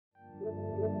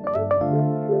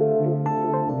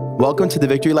Welcome to the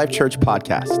Victory Life Church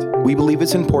podcast. We believe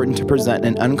it's important to present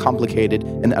an uncomplicated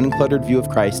and uncluttered view of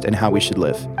Christ and how we should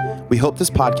live. We hope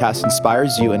this podcast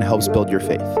inspires you and helps build your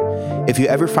faith. If you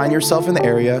ever find yourself in the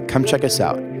area, come check us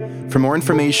out. For more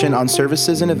information on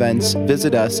services and events,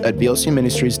 visit us at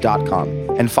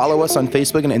vlcministries.com and follow us on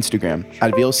Facebook and Instagram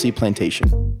at VLC Plantation.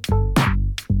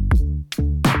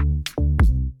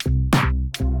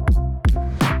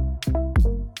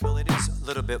 Well, it is a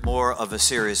little bit more of a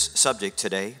serious subject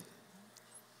today.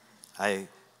 I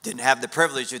didn't have the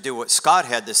privilege to do what Scott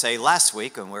had to say last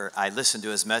week, and where I listened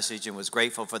to his message and was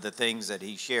grateful for the things that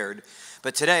he shared.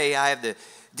 But today I have the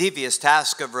devious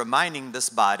task of reminding this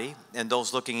body and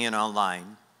those looking in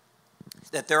online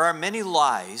that there are many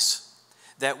lies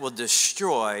that will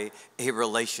destroy a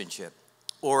relationship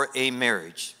or a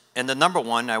marriage. And the number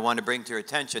one I want to bring to your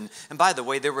attention, and by the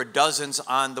way, there were dozens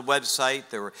on the website.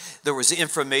 There was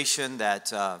information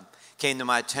that came to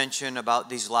my attention about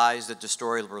these lies that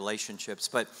destroy relationships.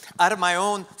 But out of my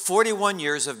own 41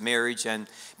 years of marriage and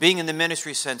being in the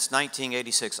ministry since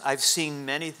 1986, I've seen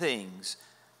many things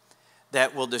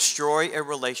that will destroy a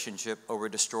relationship or will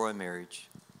destroy a marriage.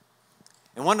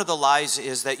 And one of the lies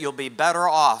is that you'll be better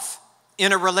off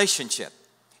in a relationship.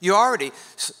 You already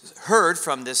heard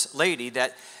from this lady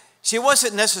that she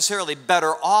wasn't necessarily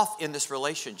better off in this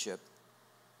relationship.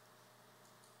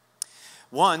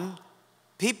 One,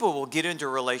 people will get into a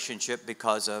relationship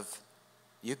because of,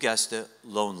 you guessed it,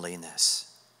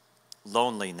 loneliness.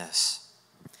 Loneliness.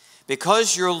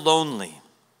 Because you're lonely,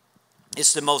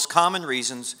 it's the most common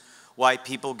reasons why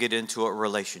people get into a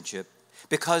relationship.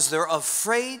 Because they're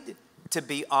afraid to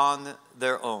be on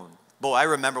their own. Boy, I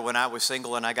remember when I was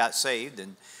single and I got saved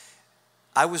and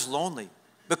I was lonely.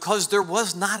 Because there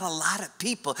was not a lot of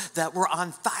people that were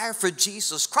on fire for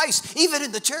Jesus Christ, even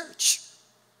in the church.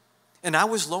 And I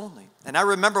was lonely. And I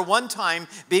remember one time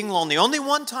being lonely, only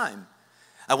one time,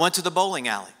 I went to the bowling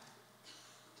alley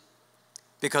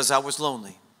because I was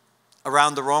lonely.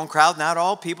 Around the wrong crowd. Not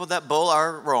all people that bowl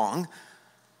are wrong,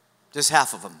 just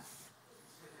half of them.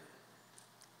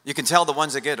 You can tell the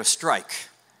ones that get a strike,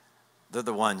 they're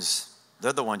the ones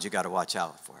you got to watch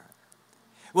out for.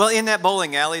 Well, in that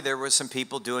bowling alley, there were some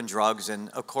people doing drugs, and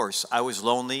of course, I was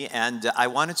lonely, and I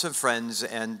wanted some friends,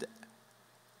 and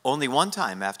only one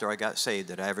time after I got saved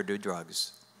did I ever do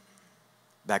drugs,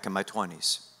 back in my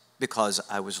 20s, because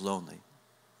I was lonely.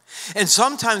 And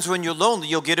sometimes when you're lonely,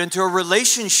 you'll get into a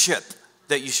relationship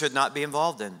that you should not be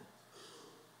involved in.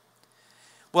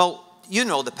 Well, you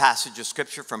know the passage of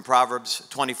Scripture from Proverbs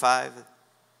 25.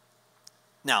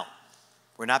 Now,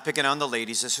 we're not picking on the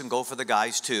ladies. This can go for the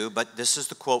guys too, but this is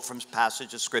the quote from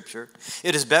passage of Scripture.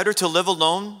 It is better to live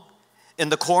alone in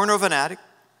the corner of an attic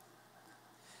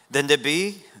than to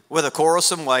be with a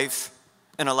quarrelsome wife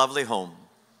in a lovely home.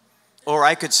 Or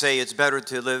I could say it's better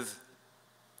to live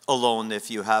alone if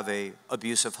you have an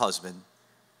abusive husband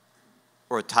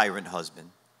or a tyrant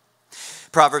husband.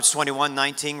 Proverbs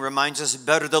 21:19 reminds us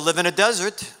better to live in a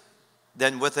desert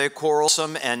than with a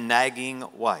quarrelsome and nagging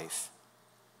wife.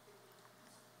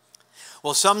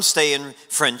 Well, some stay in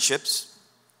friendships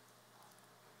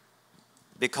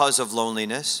because of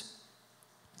loneliness.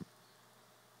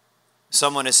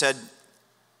 Someone has said,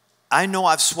 I know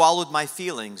I've swallowed my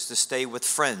feelings to stay with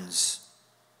friends,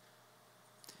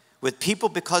 with people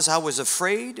because I was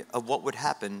afraid of what would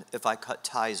happen if I cut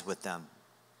ties with them.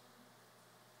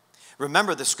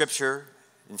 Remember the scripture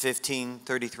in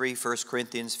 15:33, 1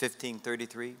 Corinthians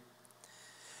 15:33.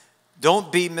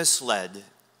 Don't be misled.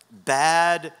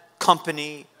 Bad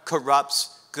company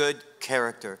corrupts good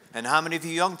character. And how many of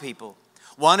you young people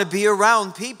want to be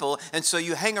around people, and so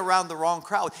you hang around the wrong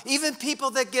crowd? Even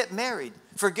people that get married.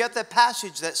 Forget that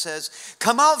passage that says,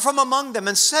 come out from among them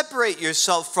and separate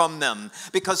yourself from them,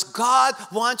 because God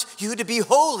wants you to be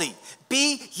holy.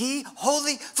 Be ye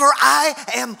holy, for I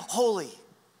am holy.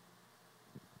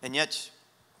 And yet,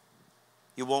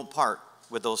 you won't part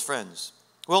with those friends.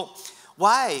 Well,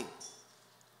 why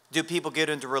do people get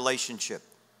into a relationship?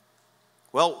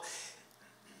 Well,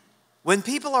 when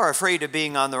people are afraid of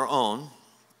being on their own,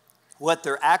 what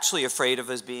they're actually afraid of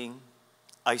is being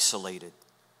isolated.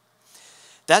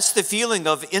 That's the feeling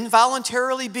of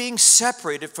involuntarily being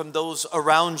separated from those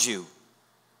around you.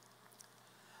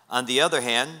 On the other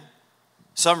hand,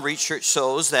 some research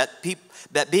shows that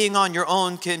being on your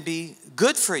own can be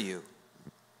good for you.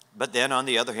 But then on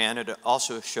the other hand, it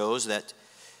also shows that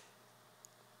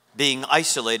being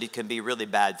isolated can be really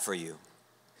bad for you.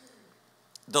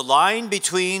 The line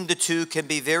between the two can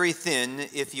be very thin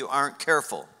if you aren't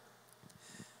careful.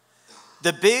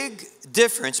 The big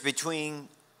difference between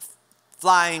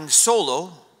flying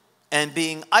solo and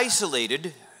being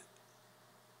isolated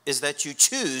is that you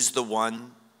choose the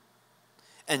one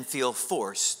and feel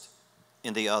forced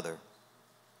in the other.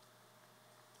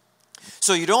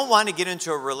 So you don't want to get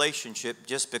into a relationship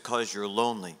just because you're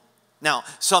lonely. Now,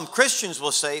 some Christians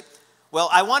will say, well,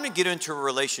 I want to get into a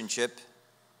relationship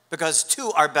because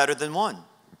two are better than one.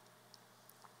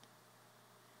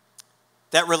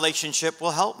 That relationship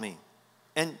will help me.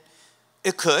 And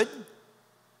it could.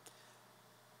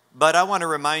 But I want to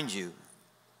remind you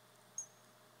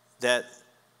that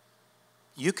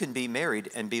you can be married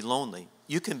and be lonely.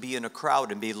 You can be in a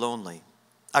crowd and be lonely.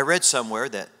 I read somewhere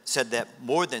that said that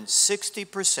more than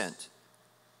 60%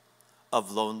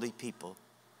 of lonely people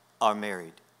are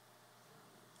married.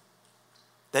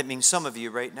 That means some of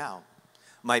you right now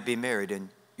might be married and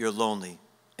you're lonely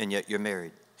and yet you're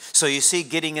married. So you see,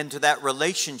 getting into that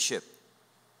relationship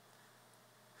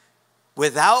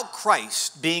without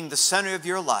Christ being the center of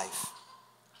your life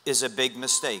is a big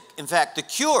mistake. In fact, the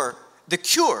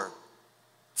cure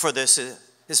for this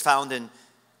is found in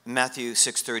Matthew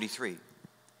 6:33.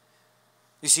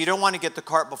 You see, you don't want to get the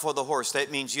cart before the horse.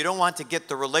 That means you don't want to get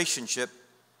the relationship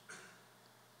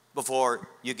before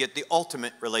you get the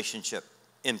ultimate relationship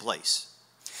in place.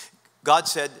 God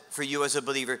said for you as a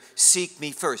believer, seek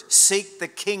me first. Seek the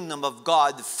kingdom of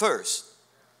God first.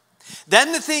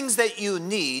 Then the things that you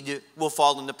need will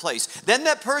fall into place. Then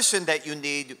that person that you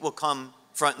need will come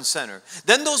front and center.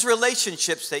 Then those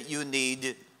relationships that you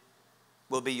need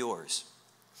will be yours.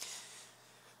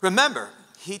 Remember,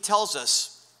 he tells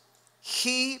us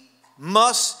he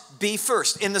must be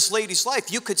first. In this lady's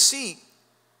life, you could see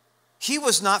he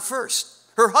was not first.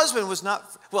 Her husband was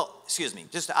not,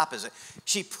 just the opposite.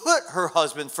 She put her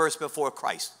husband first before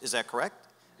Christ. Is that correct?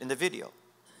 In the video.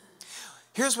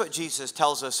 Here's what Jesus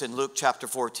tells us in Luke chapter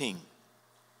 14.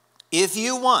 If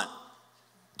you want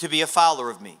to be a follower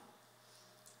of me,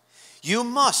 you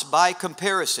must, by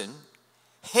comparison,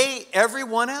 hate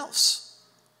everyone else.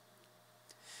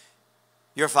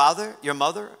 Your father, your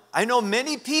mother. I know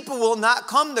many people will not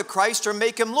come to Christ or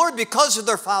make him Lord because of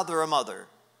their father or mother.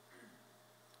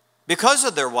 Because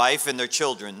of their wife and their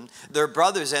children, their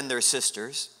brothers and their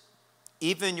sisters,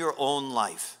 even your own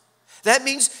life. That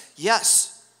means,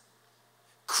 yes,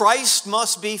 Christ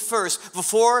must be first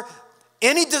before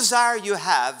any desire you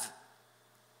have.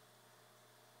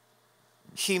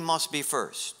 He must be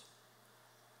first.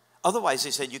 Otherwise,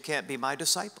 he said, you can't be my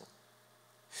disciple.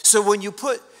 So when you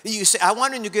say, I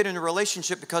want to get in a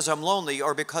relationship because I'm lonely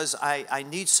or because I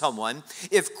need someone.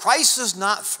 If Christ is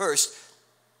not first,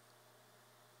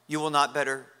 you will not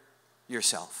better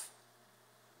yourself.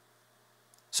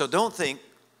 So don't think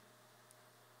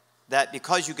that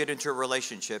because you get into a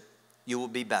relationship, you will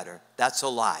be better. That's a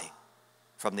lie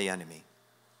from the enemy.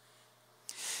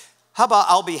 How about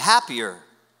I'll be happier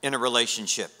in a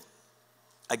relationship?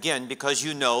 Again, because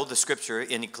you know the scripture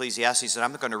in Ecclesiastes, and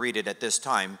I'm not going to read it at this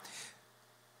time,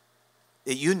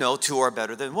 you know two are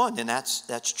better than one, and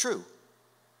that's true.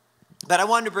 But I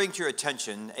wanted to bring to your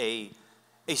attention a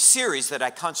series that I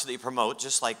constantly promote,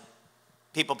 just like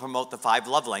people promote the 5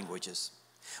 love languages.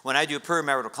 When I do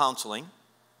premarital counseling,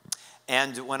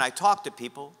 and when I talk to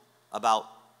people about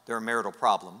their marital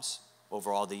problems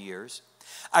over all the years,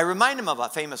 I remind them of a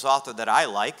famous author that I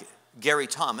like, Gary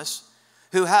Thomas,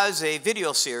 who has a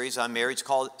video series on marriage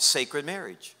called Sacred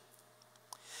Marriage.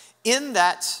 In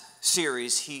that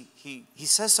series, he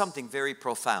says something very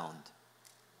profound.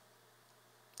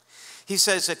 He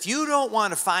says, if you don't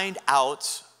want to find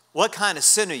out what kind of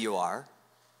sinner you are,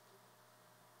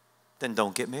 then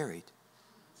don't get married.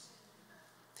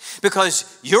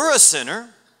 Because you're a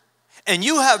sinner, and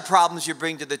you have problems you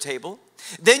bring to the table.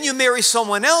 Then you marry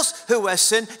someone else who has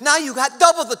sinned. Now you got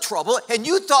double the trouble, and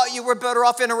you thought you were better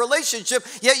off in a relationship,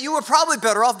 yet you were probably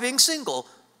better off being single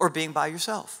or being by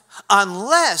yourself.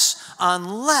 Unless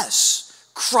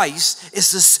Christ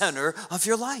is the center of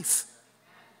your life.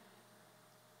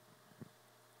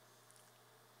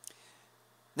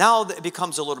 Now it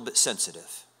becomes a little bit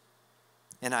sensitive.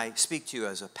 And I speak to you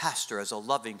as a pastor, as a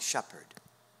loving shepherd.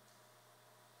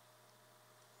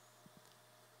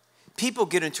 People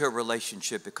get into a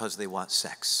relationship because they want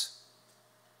sex.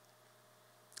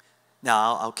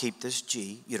 Now, I'll keep this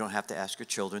G. You don't have to ask your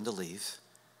children to leave.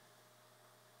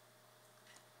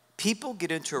 People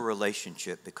get into a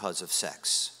relationship because of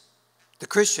sex. The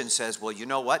Christian says, well, you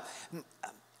know what?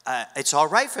 It's all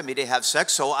right for me to have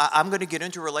sex, so I'm going to get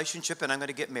into a relationship and I'm going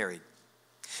to get married.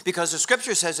 Because the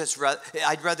scripture says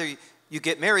I'd rather you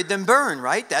get married than burn,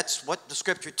 right? That's what the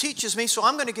scripture teaches me. So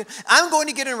I'm going to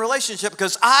get in a relationship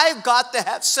because I've got to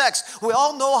have sex. We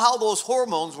all know how those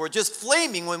hormones were just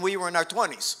flaming when we were in our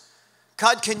 20s.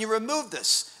 God, can you remove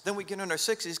this? Then we get in our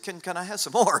 60s. Can I have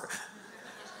some more?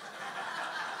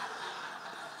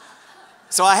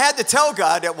 So I had to tell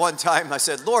God at one time, I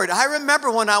said, Lord, I remember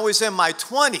when I was in my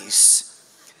 20s,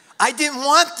 I didn't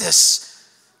want this.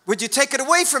 Would you take it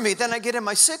away from me? Then I get in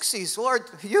my 60s. Lord,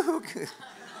 you.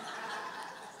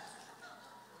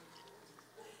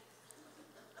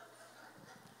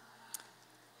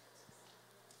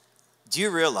 Do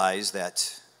you realize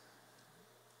that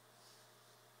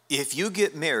if you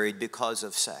get married because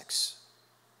of sex,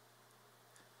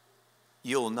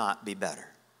 you'll not be better?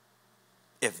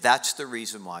 If that's the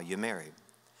reason why you married.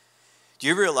 Do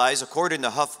you realize, according to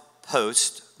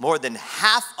HuffPost, more than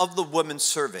half of the women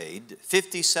surveyed,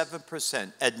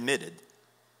 57%, admitted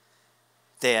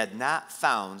they had not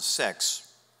found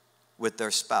sex with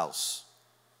their spouse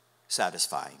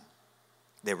satisfying.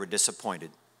 They were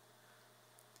disappointed.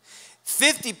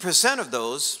 50% of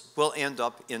those will end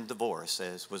up in divorce,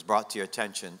 as was brought to your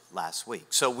attention last week.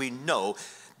 So we know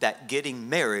that getting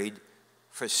married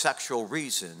for sexual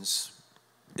reasons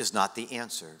is not the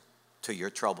answer to your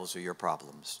troubles or your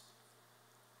problems.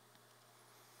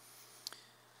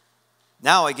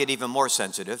 Now I get even more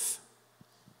sensitive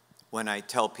when I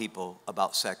tell people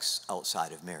about sex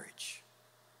outside of marriage.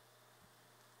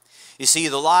 You see,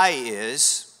 the lie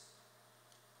is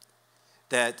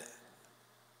that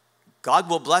God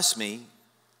will bless me,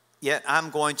 yet I'm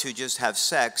going to just have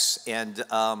sex and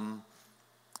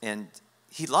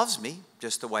He loves me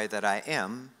just the way that I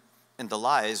am. And the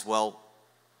lie is, well,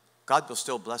 God will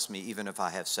still bless me even if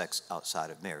I have sex outside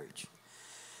of marriage.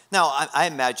 Now, I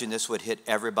imagine this would hit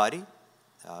everybody.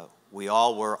 We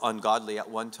all were ungodly at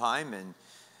one time,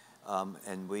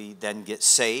 and we then get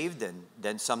saved, and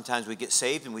then sometimes we get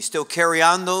saved, and we still carry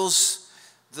on those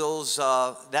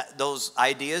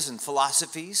ideas and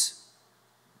philosophies,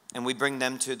 and we bring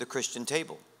them to the Christian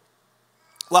table.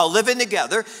 Well, living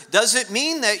together doesn't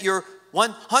mean that you're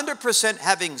 100%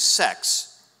 having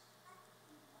sex,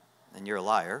 and you're a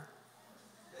liar.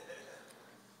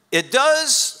 It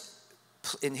does,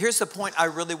 and here's the point I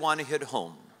really want to hit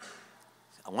home.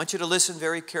 I want you to listen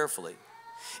very carefully.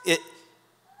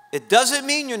 It doesn't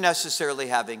mean you're necessarily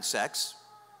having sex,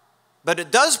 but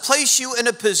it does place you in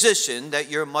a position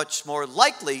that you're much more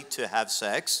likely to have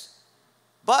sex.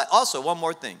 But also, one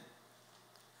more thing.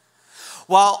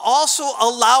 While also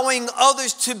allowing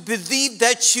others to believe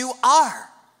that you are.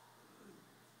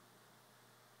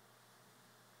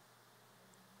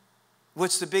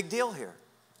 What's the big deal here?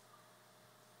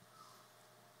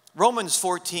 Romans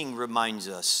 14 reminds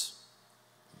us,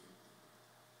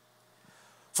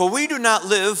 for we do not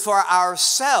live for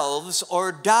ourselves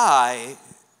or die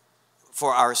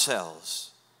for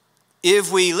ourselves.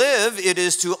 If we live, it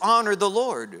is to honor the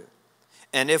Lord.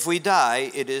 And if we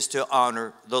die, it is to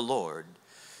honor the Lord.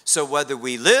 So whether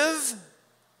we live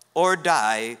or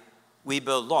die, we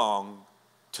belong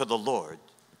to the Lord.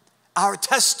 Our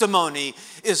testimony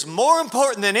is more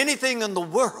important than anything in the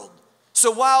world.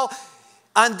 So while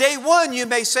on day one you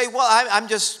may say, well, I'm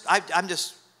just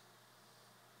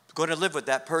going to live with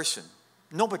that person.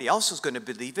 Nobody else is going to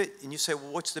believe it. And you say,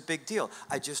 well, what's the big deal?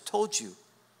 I just told you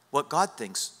what God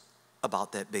thinks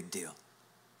about that big deal.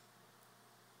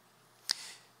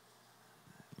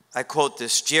 I quote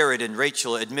this. Jared and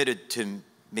Rachel admitted to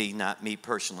me, not me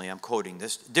personally, I'm quoting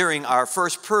this, during our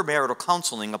first premarital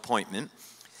counseling appointment,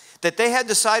 that they had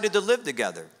decided to live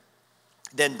together.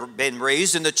 Then been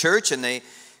raised in the church, and they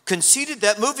conceded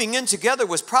that moving in together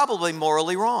was probably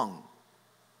morally wrong.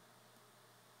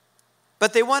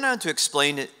 But they went on to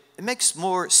explain it makes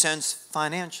more sense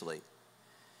financially.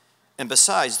 And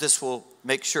besides, this will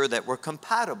make sure that we're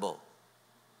compatible.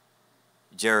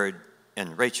 Jared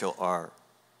and Rachel are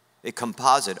a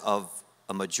composite of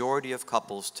a majority of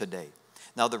couples today.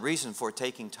 Now, the reason for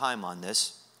taking time on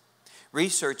this,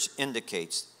 research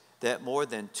indicates that more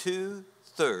than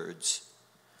 2/3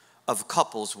 of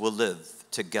couples will live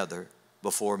together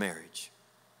before marriage.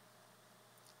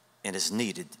 And it's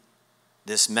needed.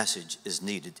 This message is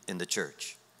needed in the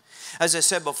church. As I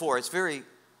said before, it's very,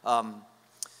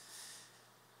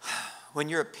 when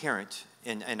you're a parent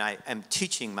and I am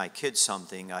teaching my kids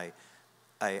something, I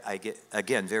get,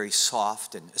 again, very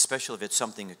soft, and especially if it's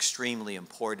something extremely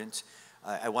important,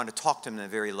 I want to talk to them in a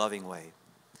very loving way.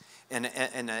 And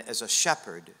as a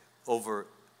shepherd over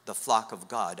the flock of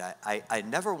God, I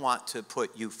never want to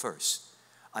put you first.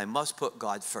 I must put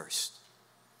God first.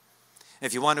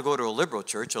 If you want to go to a liberal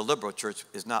church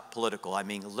is not political. I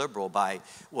mean liberal by,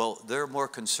 well, they're more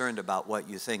concerned about what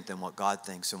you think than what God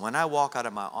thinks. And when I walk out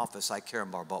of my office, I care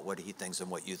more about what He thinks than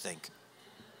what you think.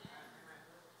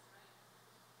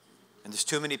 And there's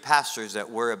too many pastors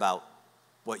that worry about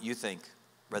what you think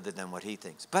rather than what He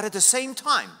thinks. But at the same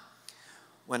time,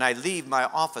 when I leave my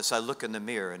office, I look in the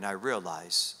mirror and I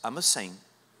realize I'm a saint.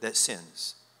 that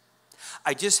sins.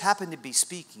 I just happen to be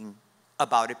speaking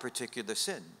about a particular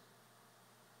sin.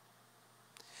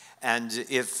 And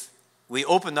if we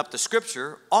open up the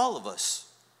scripture, all of us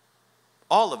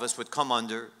would come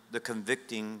under the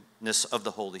convictingness of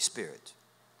the Holy Spirit.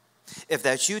 If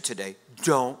that's you today,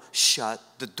 don't shut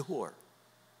the door.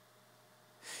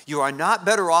 You are not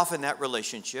better off in that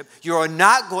relationship. You are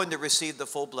not going to receive the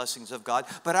full blessings of God.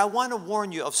 But I want to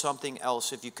warn you of something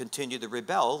else if you continue to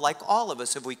rebel, like all of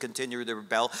us if we continue to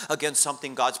rebel against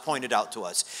something God's pointed out to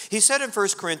us. He said in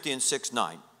 1 Corinthians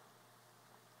 6:9,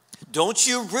 don't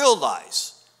you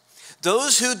realize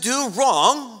those who do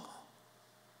wrong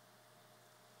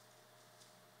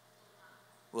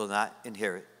will not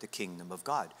inherit the kingdom of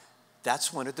God?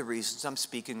 That's one of the reasons I'm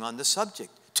speaking on the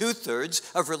subject. 2/3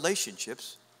 of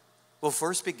relationships will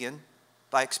first begin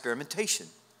by experimentation.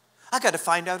 I got to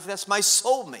find out if that's my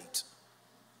soulmate.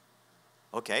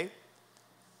 Okay,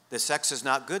 the sex is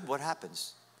not good, what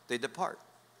happens? They depart.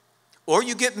 Or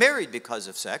you get married because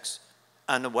of sex.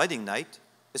 On the wedding night,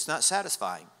 it's not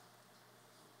satisfying.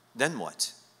 Then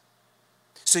what?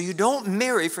 So you don't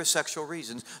marry for sexual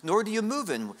reasons, nor do you move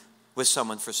in with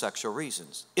someone for sexual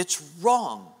reasons. It's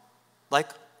wrong, like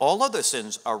all other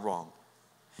sins are wrong.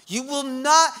 You will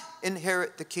not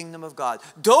inherit the kingdom of God.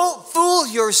 Don't fool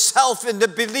yourself into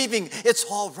believing it's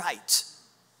all right.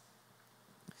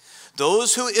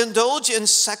 Those who indulge in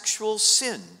sexual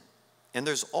sin, and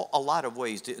there's a lot of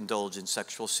ways to indulge in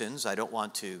sexual sins. I don't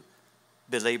want to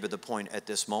belabor the point at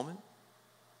this moment.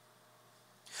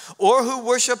 Or who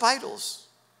worship idols,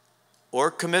 or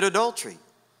commit adultery,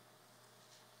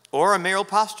 or are male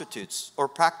prostitutes, or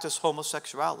practice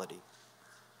homosexuality,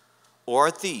 or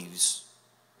are thieves.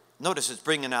 Notice it's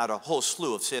bringing out a whole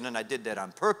slew of sin, and I did that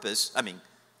on purpose.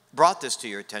 Brought this to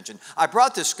your attention. I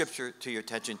brought this scripture to your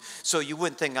attention so you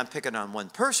wouldn't think I'm picking on one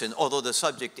person, although the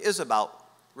subject is about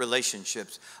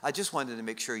relationships. I just wanted to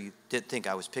make sure you didn't think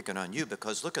I was picking on you,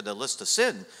 because look at the list of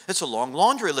sin. It's a long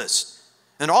laundry list.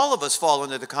 And all of us fall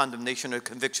under the condemnation or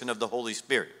conviction of the Holy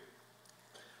Spirit.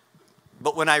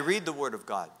 But when I read the Word of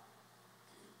God,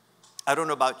 I don't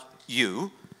know about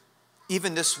you,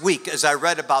 even this week as I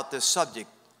read about this subject,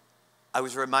 I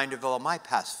was reminded of all my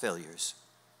past failures.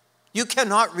 You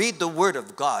cannot read the Word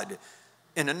of God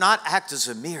and not act as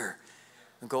a mirror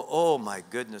and go, oh my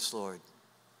goodness, Lord.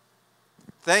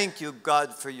 Thank you,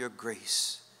 God, for your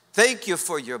grace. Thank you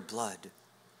for your blood.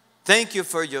 Thank you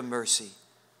for your mercy.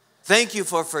 Thank you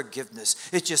for forgiveness.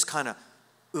 It just kind of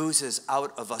oozes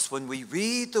out of us. When we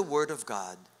read the Word of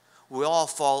God, we all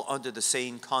fall under the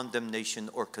same condemnation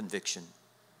or conviction.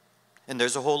 And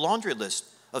there's a whole laundry list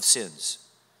of sins.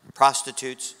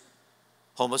 Prostitutes,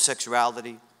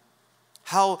 homosexuality,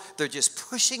 how they're just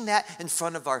pushing that in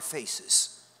front of our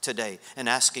faces today and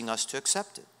asking us to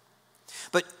accept it.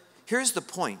 But here's the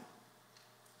point.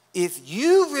 If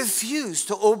you refuse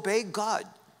to obey God,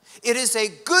 it is a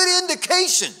good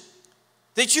indication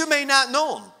that you may not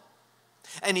know Him.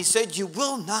 And He said, you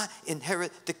will not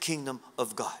inherit the kingdom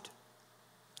of God.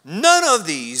 None of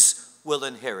these will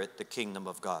inherit the kingdom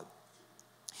of God.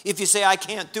 If you say, I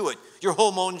can't do it, your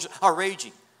hormones are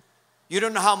raging. You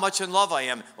don't know how much in love I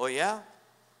am. Oh, yeah?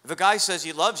 If a guy says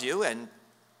he loves you and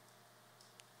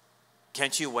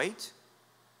can't you wait?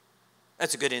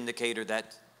 That's a good indicator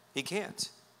that he can't.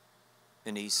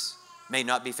 And he may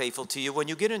not be faithful to you when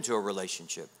you get into a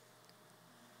relationship.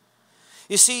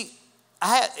 You see,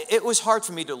 it was hard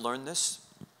for me to learn this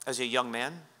as a young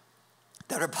man,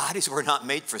 that our bodies were not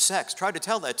made for sex. Try to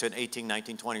tell that to an 18,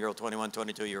 19, 20-year-old, 21,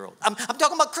 22-year-old. I'm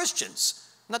talking about Christians.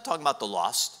 I'm not talking about the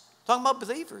lost. I'm talking about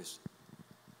believers.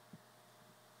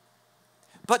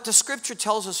 But the scripture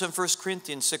tells us in 1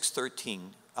 Corinthians 6:13,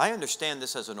 I understand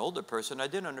this as an older person. I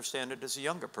didn't understand it as a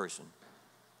younger person.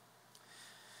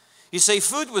 You say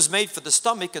food was made for the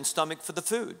stomach and stomach for the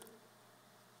food.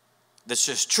 That's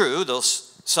just true.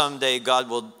 Someday God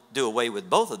will do away with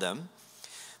both of them.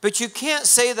 But you can't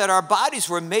say that our bodies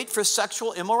were made for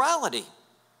sexual immorality.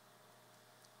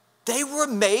 They were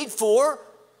made for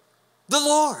the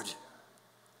Lord.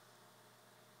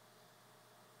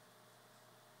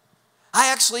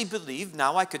 I actually believe,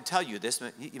 now I could tell you this,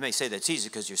 you may say that's easy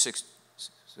because you're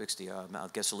 60, I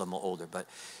guess a little more older, but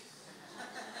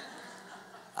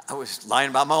I was lying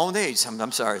about my own age.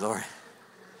 I'm sorry, Lord.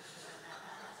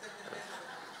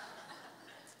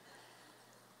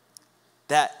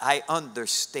 That I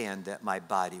understand that my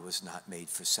body was not made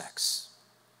for sex.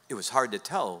 It was hard to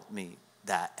tell me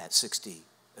that at 60,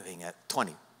 at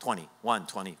 20, 21,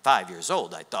 25 years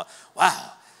old. I thought,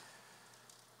 wow,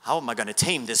 how am I going to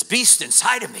tame this beast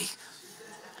inside of me?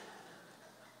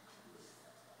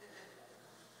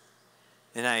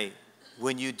 And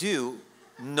when you do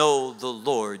know the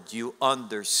Lord, you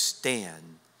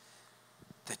understand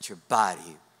that your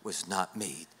body was not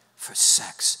made for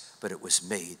sex, but it was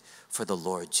made for the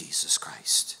Lord Jesus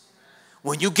Christ.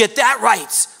 When you get that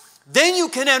right, then you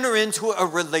can enter into a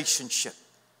relationship.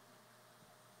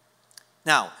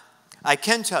 Now, I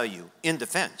can tell you in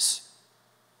defense,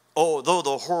 although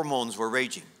the hormones were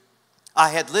raging, I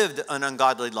had lived an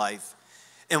ungodly life.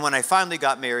 And when I finally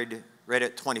got married, right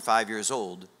at 25 years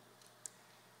old,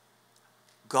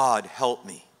 God helped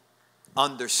me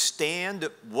understand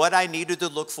what I needed to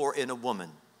look for in a woman.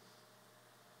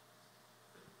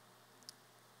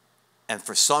 And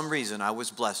for some reason, I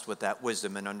was blessed with that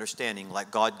wisdom and understanding.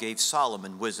 Like God gave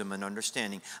Solomon wisdom and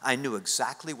understanding. I knew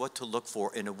exactly what to look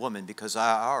for in a woman because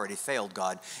I already failed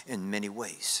God in many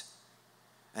ways.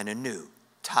 And I knew,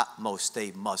 topmost,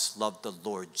 they must love the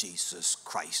Lord Jesus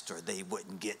Christ or they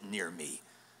wouldn't get near me.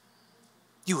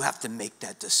 You have to make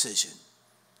that decision.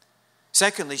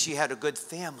 Secondly, she had a good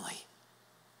family.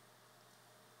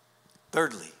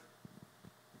 Thirdly,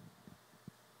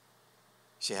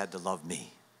 she had to love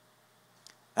me.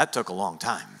 That took a long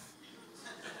time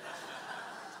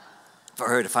for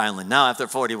her to finally, now after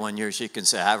 41 years, she can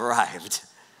say, I've arrived.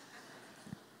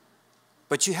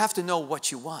 But you have to know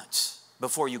what you want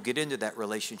before you get into that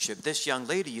relationship. This young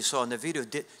lady you saw in the video,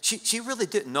 she really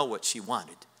didn't know what she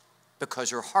wanted because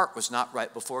her heart was not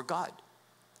right before God.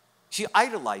 She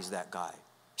idolized that guy.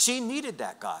 She needed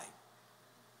that guy.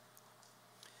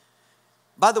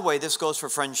 By the way, this goes for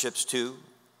friendships too.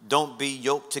 Don't be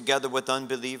yoked together with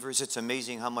unbelievers. It's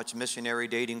amazing how much missionary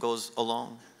dating goes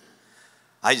along.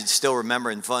 I still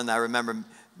remember in fun,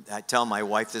 I tell my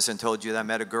wife this and told you that I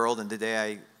met a girl, and the day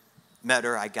I met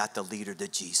her, I got to lead her to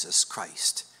Jesus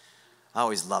Christ. I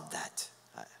always loved that.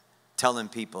 Telling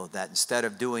people that instead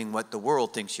of doing what the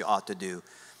world thinks you ought to do,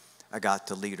 I got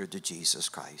to lead her to Jesus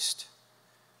Christ.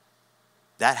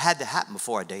 That had to happen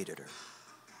before I dated her.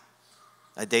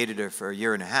 I dated her for a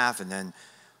year and a half, and then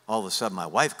all of a sudden my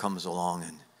wife comes along,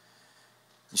 and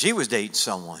she was dating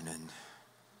someone,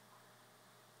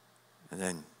 and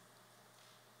then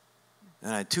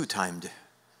I two-timed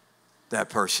that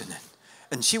person,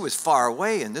 and she was far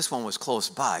away, and this one was close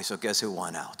by, so guess who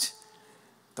won out?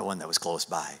 The one that was close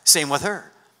by. Same with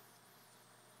her.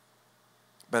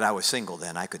 But I was single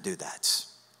then, I could do that.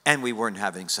 And we weren't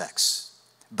having sex.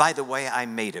 By the way, I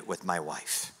made it with my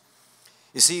wife.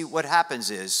 You see, what happens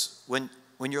is when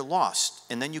you're lost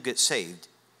and then you get saved,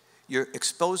 you're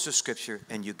exposed to Scripture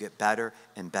and you get better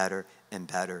and better and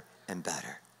better and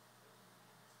better.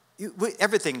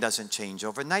 Everything doesn't change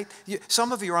overnight.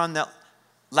 Some of you are on that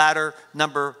ladder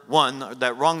number 1,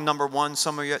 that rung number 1.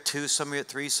 Some of you at 2, some of you at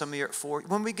 3, some of you at 4.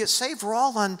 When we get saved, we're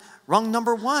all on rung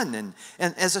number 1. And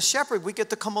as a shepherd, we get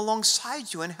to come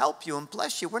alongside you and help you and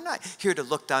bless you. We're not here to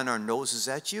look down our noses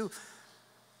at you.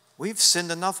 We've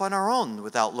sinned enough on our own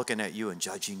without looking at you and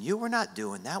judging you. We're not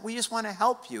doing that. We just want to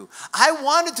help you. I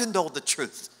wanted to know the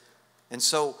truth. And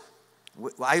so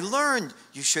I learned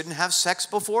you shouldn't have sex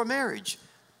before marriage.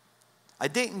 I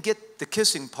didn't get the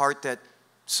kissing part that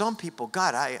some people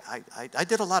got. I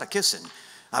did a lot of kissing.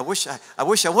 I wish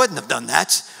I wouldn't have done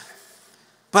that.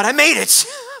 But I made it.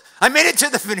 I made it to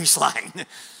the finish line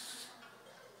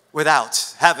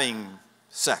without having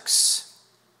sex.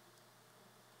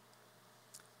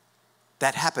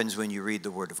 That happens when you read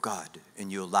the Word of God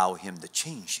and you allow Him to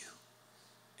change you.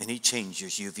 And He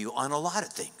changes your view on a lot of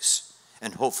things.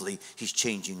 And hopefully He's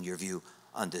changing your view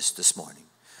on this morning.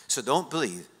 So don't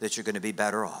believe that you're going to be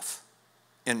better off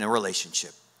in a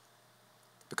relationship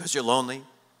because you're lonely,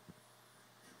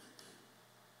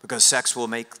 because sex will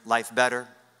make life better,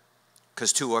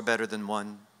 because 2 are better than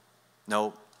 1.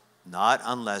 No, not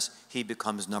unless He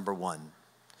becomes number 1.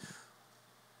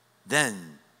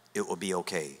 Then it will be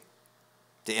okay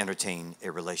to entertain a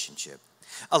relationship.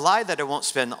 A lie that I won't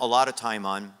spend a lot of time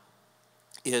on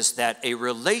is that a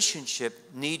relationship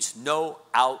needs no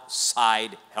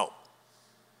outside help.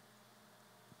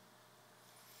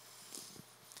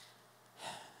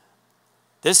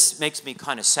 This makes me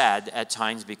kind of sad at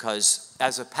times because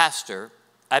as a pastor,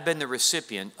 I've been the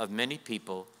recipient of many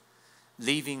people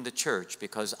leaving the church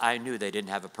because I knew they didn't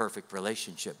have a perfect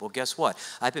relationship. Well, guess what?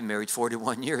 I've been married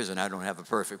 41 years and I don't have a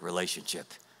perfect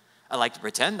relationship. I like to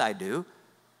pretend I do,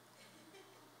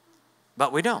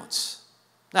 but we don't.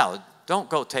 Now, don't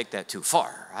go take that too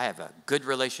far. I have a good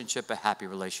relationship, a happy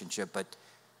relationship, but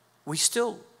we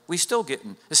still get,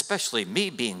 especially me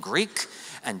being Greek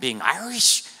and being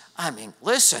Irish. I mean,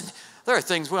 listen, there are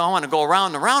things I want to go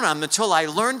around and around on until I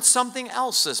learned something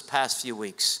else this past few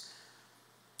weeks.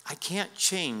 I can't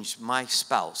change my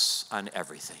spouse on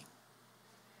everything.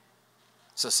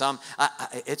 So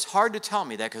it's hard to tell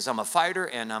me that because I'm a fighter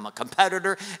and I'm a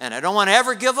competitor and I don't want to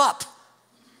ever give up.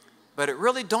 But it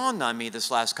really dawned on me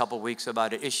this last couple of weeks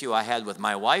about an issue I had with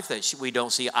my wife that we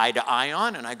don't see eye to eye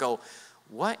on. And I go,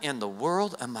 what in the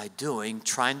world am I doing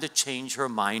trying to change her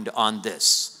mind on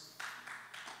this?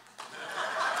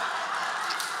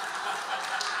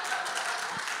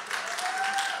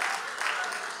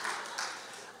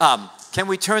 Can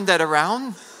we turn that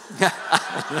around?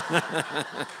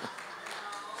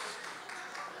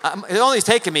 It only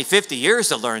taken me 50 years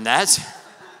to learn that.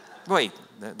 Wait,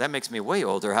 that makes me way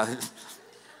older.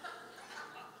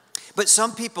 But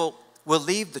some people will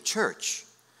leave the church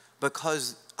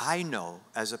because I know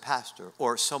as a pastor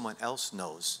or someone else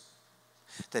knows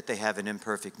that they have an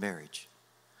imperfect marriage.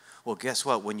 Well, guess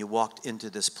what? When you walked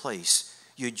into this place,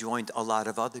 you joined a lot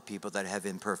of other people that have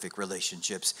imperfect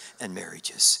relationships and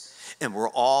marriages. And we're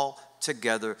all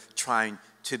together trying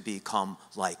to become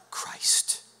like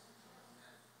Christ.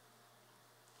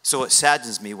 So it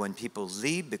saddens me when people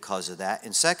leave because of that.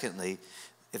 And secondly,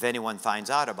 if anyone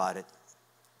finds out about it,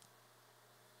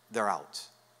 they're out.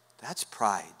 That's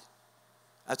pride.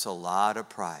 That's a lot of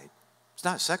pride. It's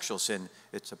not a sexual sin,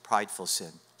 it's a prideful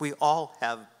sin. We all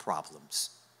have problems.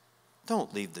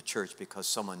 Don't leave the church because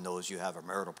someone knows you have a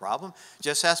marital problem.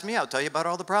 Just ask me, I'll tell you about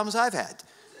all the problems I've had.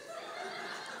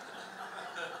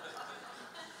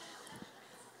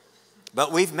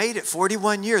 But we've made it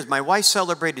 41 years. My wife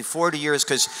celebrated 40 years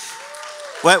because,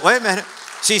 wait a minute.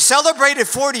 She celebrated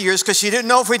 40 years because she didn't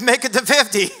know if we'd make it to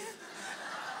 50.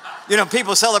 You know,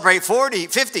 people celebrate 40,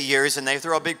 50 years and they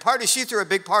throw a big party. She threw a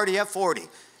big party at 40,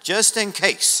 just in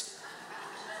case.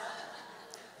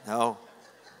 No.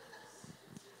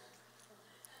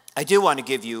 I do want to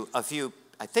give you a few,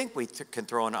 I think we can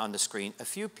throw on the screen, a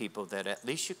few people that at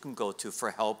least you can go to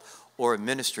for help or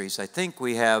ministries. I think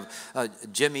we have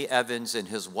Jimmy Evans and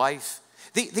his wife.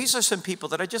 These are some people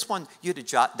that I just want you to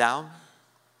jot down.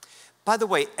 By the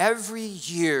way, every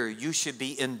year you should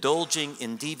be indulging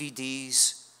in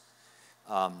DVDs,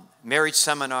 marriage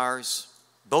seminars,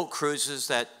 boat cruises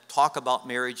that talk about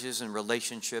marriages and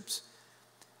relationships.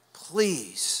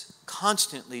 Please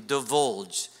constantly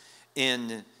divulge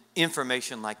in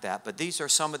information like that. But these are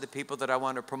some of the people that I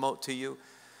want to promote to you.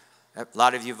 A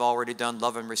lot of you have already done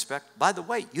Love and Respect. By the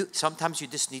way, sometimes you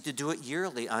just need to do it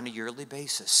yearly, on a yearly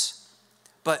basis.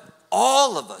 But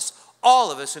all of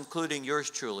us, including yours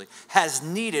truly, has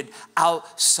needed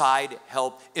outside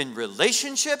help in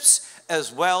relationships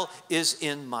as well as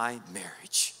in my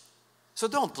marriage. So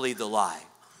don't believe the lie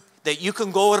that you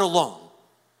can go it alone.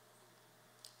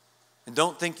 And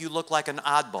don't think you look like an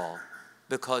oddball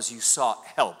because you sought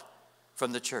help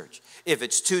from the church. If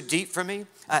it's too deep for me,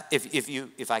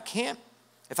 if I can't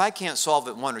solve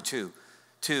it one or two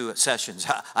sessions,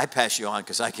 I pass you on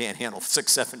because I can't handle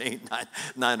 6, 7, 8,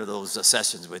 9 of those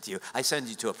sessions with you. I send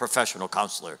you to a professional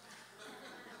counselor.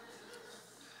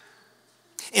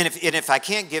 And if I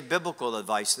can't give biblical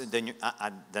advice, then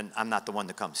I'm not the one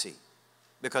to come see,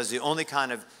 because the only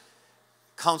kind of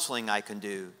counseling I can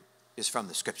do is from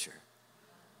the Scripture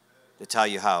to tell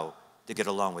you how to get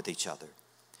along with each other.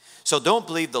 So don't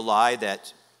believe the lie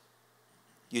that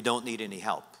you don't need any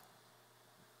help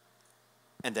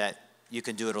and that you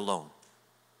can do it alone.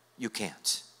 You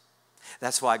can't.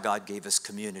 That's why God gave us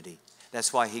community.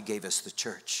 That's why He gave us the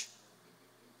church.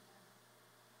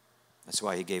 That's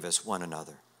why He gave us one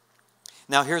another.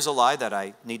 Now, here's a lie that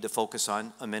I need to focus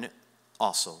on a minute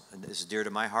also, and this is dear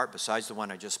to my heart besides the one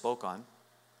I just spoke on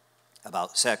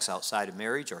about sex outside of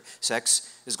marriage, or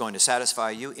sex is going to satisfy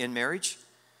you in marriage.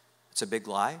 It's a big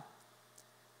lie.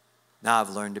 Now I've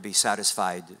learned to be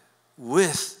satisfied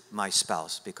with my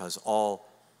spouse because all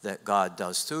that God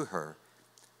does through her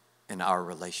in our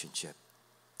relationship.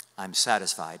 I'm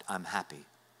satisfied. I'm happy.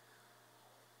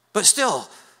 But still,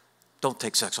 don't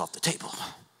take sex off the table.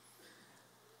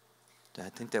 I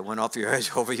think that went off your head,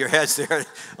 over your heads there.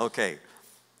 Okay.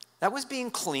 That was being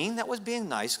clean. That was being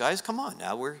nice, guys. Come on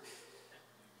now.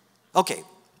 Okay.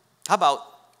 How about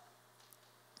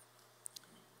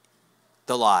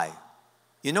the lie?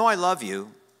 You know I love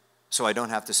you, so I don't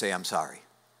have to say I'm sorry.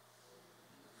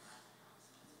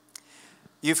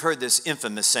 You've heard this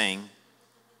infamous saying.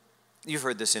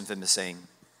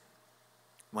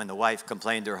 When the wife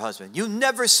complained to her husband, "You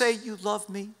never say you love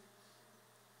me."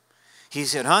 He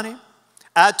said, "Honey,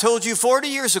 I told you 40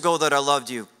 years ago that I loved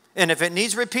you. And if it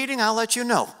needs repeating, I'll let you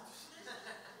know."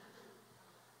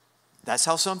 That's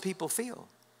how some people feel.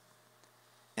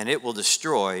 And it will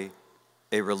destroy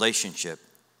a relationship.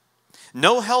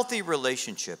 No healthy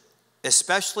relationship,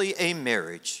 especially a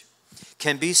marriage,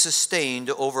 can be sustained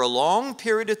over a long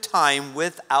period of time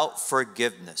without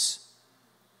forgiveness.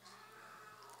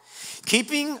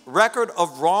 Keeping record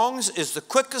of wrongs is the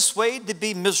quickest way to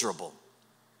be miserable.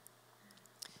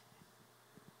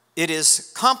 It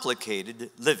is complicated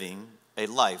living a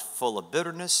life full of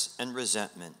bitterness and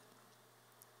resentment.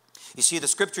 You see, the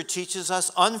scripture teaches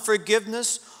us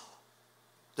unforgiveness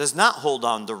does not hold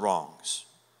on to wrongs,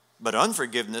 but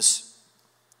unforgiveness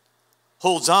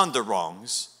holds on to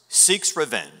wrongs, seeks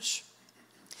revenge.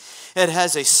 It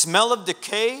has a smell of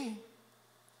decay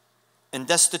and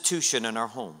destitution in our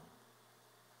home.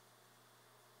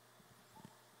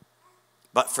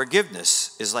 But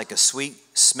forgiveness is like a sweet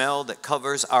smell that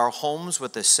covers our homes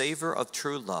with the savor of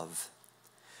true love.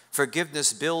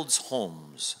 Forgiveness builds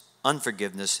homes.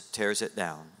 Unforgiveness tears it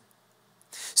down.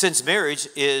 Since marriage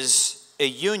is a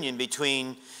union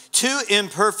between two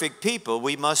imperfect people,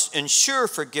 we must ensure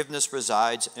forgiveness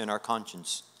resides in our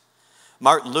conscience.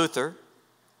 Martin Luther,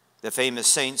 the famous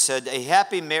saint, said, "A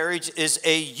happy marriage is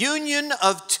a union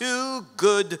of two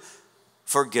good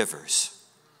forgivers."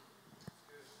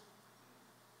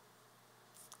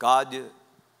 God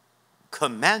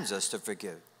commands us to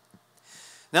forgive.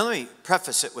 Now let me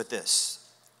preface it with this.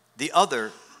 The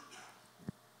other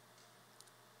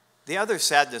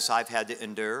sadness I've had to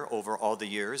endure over all the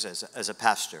years as a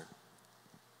pastor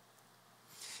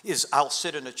is I'll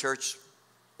sit in a church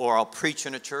or I'll preach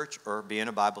in a church or be in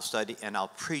a Bible study and I'll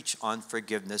preach on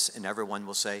forgiveness and everyone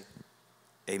will say,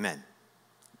 amen.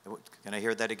 Can I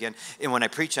hear that again? And when I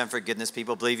preach on forgiveness,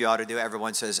 people believe you ought to do it.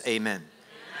 Everyone says amen.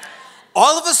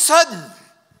 All of a sudden,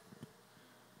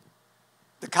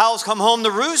 the cows come home to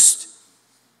roost,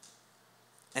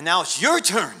 and now it's your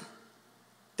turn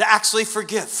to actually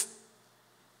forgive.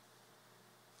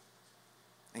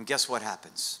 And guess what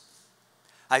happens?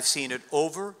 I've seen it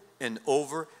over and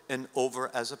over and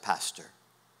over as a pastor.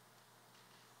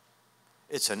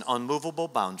 It's an unmovable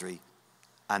boundary.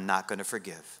 I'm not going to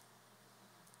forgive.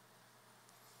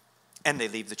 And they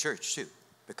leave the church too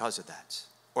because of that.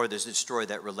 Or they destroy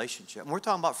that relationship. And we're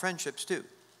talking about friendships too.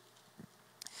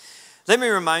 Let me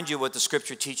remind you what the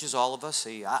scripture teaches all of us.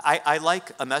 See, I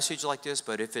like a message like this,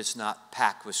 but if it's not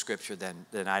packed with scripture,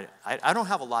 then I don't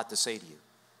have a lot to say to you.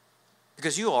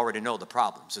 Because you already know the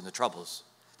problems and the troubles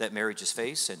that marriages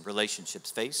face and relationships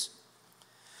face.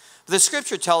 The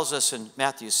scripture tells us in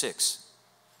Matthew 6,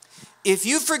 if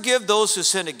you forgive those who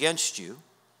sin against you,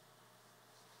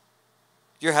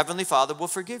 your heavenly Father will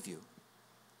forgive you.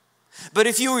 But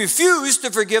if you refuse to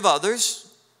forgive others,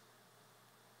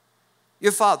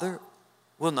 your Father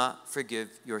will not forgive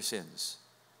your sins.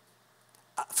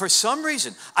 For some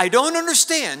reason, I don't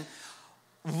understand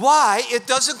why it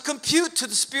doesn't compute to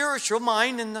the spiritual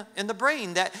mind and the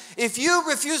brain that if you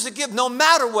refuse to give, no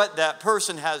matter what that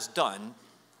person has done,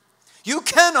 you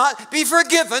cannot be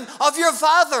forgiven of your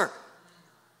Father.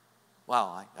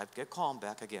 Wow, I get calm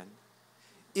back again.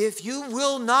 If you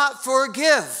will not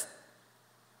forgive,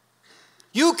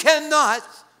 you cannot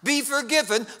be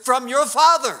forgiven from your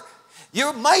Father.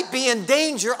 You might be in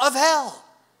danger of hell.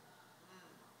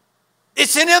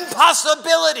 It's an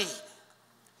impossibility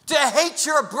to hate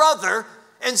your brother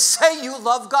and say you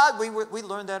love God. We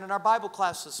learned that in our Bible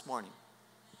class this morning.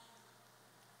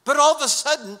 But all of a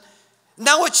sudden,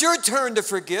 now it's your turn to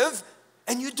forgive,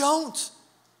 and you don't.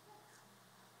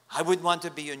 I wouldn't want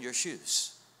to be in your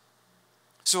shoes.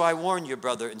 So I warn you,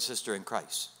 brother and sister in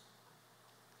Christ.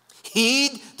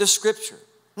 Heed the scripture.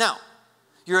 Now,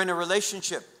 you're in a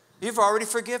relationship. You've already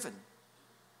forgiven.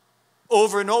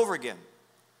 Over and over again.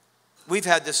 We've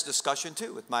had this discussion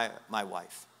too with my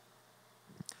wife.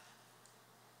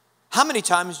 How many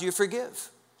times do you forgive?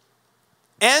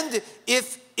 And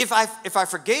if I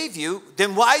forgave you,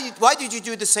 then why did you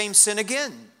do the same sin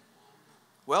again?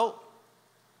 Well,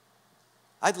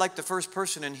 I'd like the first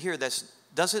person in here that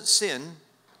doesn't sin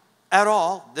at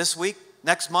all this week,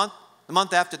 next month, the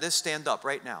month after this, stand up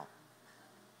right now.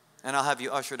 And I'll have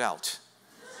you ushered out.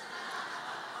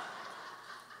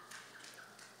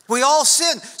 We all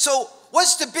sin. So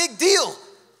what's the big deal?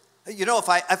 You know, if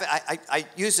I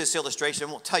use this illustration,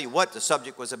 I won't tell you what the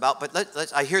subject was about, but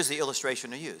here's the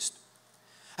illustration I used.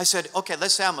 I said, okay,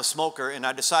 let's say I'm a smoker, and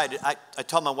I decided, I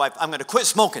told my wife, I'm going to quit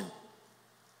smoking.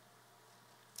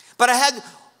 But I had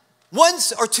 1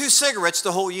 or 2 cigarettes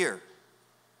the whole year.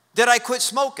 Did I quit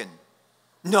smoking?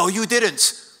 No, you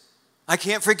didn't. I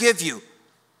can't forgive you.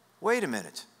 Wait a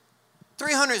minute.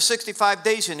 365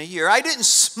 days in a year. I didn't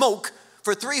smoke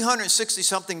for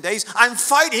 360-something days. I'm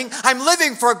fighting. I'm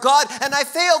living for God, and I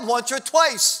failed once or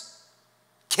twice.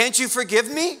 Can't you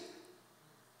forgive me?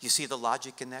 You see the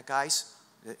logic in that, guys?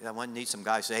 I need some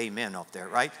guys to say amen up there,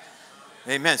 right?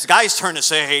 Amen. It's the guy's turn to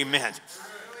say amen.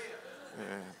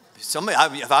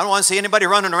 If I don't want to see anybody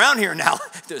running around here now,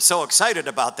 they're so excited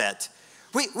about that.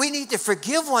 We need to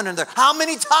forgive one another. How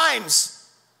many times?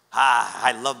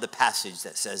 I love the passage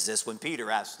that says this when Peter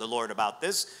asked the Lord about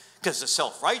this, because the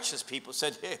self-righteous people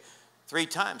said, hey, 3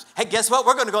 times. Hey, guess what?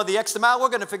 We're going to go the extra mile. We're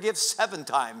going to forgive 7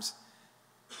 times.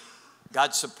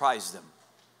 God surprised them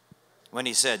when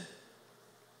he said,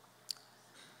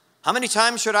 how many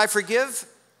times should I forgive?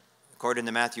 According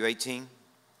to Matthew 18.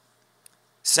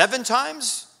 7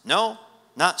 times? No,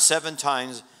 not 7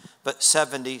 times, but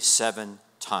 77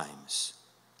 times.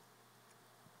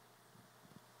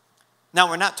 Now,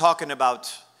 we're not talking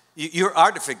about, you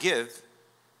are to forgive.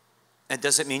 It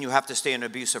doesn't mean you have to stay in an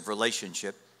abusive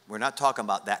relationship. We're not talking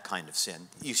about that kind of sin.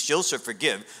 You still should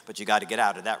forgive, but you got to get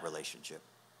out of that relationship.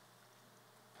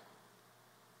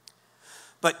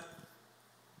 But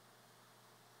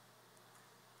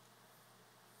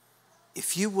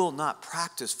if you will not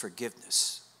practice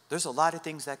forgiveness, there's a lot of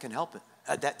things that can help it,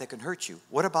 that can hurt you.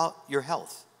 What about your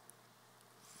health?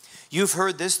 You've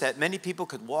heard this, that many people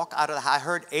could walk out of the, I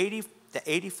heard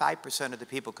 85% of the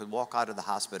people could walk out of the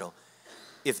hospital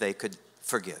if they could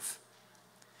forgive.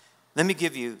 Let me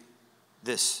give you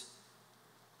this.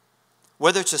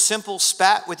 Whether it's a simple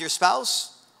spat with your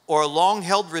spouse or a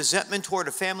long-held resentment toward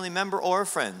a family member or a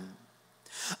friend,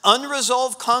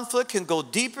 unresolved conflict can go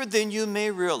deeper than you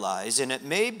may realize, and it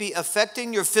may be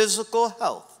affecting your physical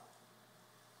health.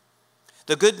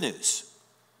 The good news,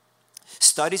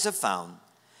 studies have found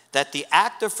that the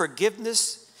act of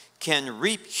forgiveness can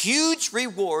reap huge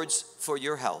rewards for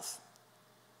your health.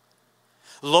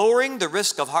 Lowering the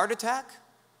risk of heart attack,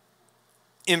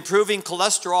 improving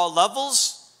cholesterol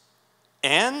levels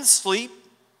and sleep,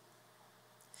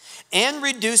 and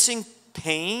reducing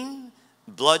pain,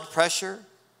 blood pressure,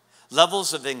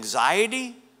 levels of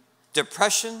anxiety,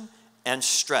 depression, and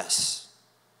stress.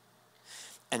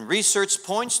 And research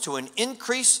points to an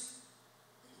increase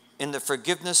in the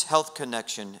forgiveness health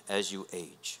connection as you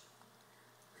age.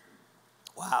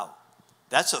 Wow,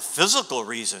 that's a physical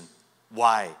reason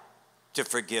why to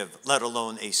forgive, let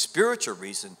alone a spiritual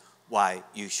reason why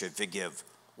you should forgive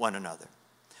one another.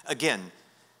 Again,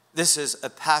 this is a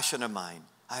passion of mine.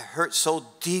 I hurt so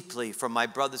deeply from my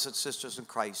brothers and sisters in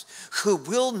Christ who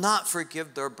will not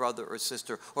forgive their brother or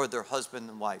sister or their husband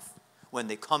and wife when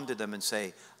they come to them and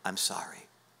say, I'm sorry.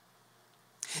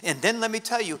 And then let me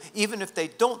tell you, even if they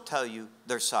don't tell you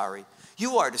they're sorry,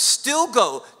 you are to still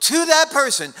go to that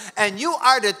person and you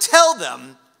are to tell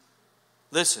them,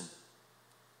 listen,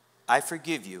 I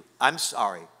forgive you. I'm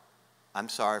sorry. I'm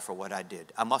sorry for what I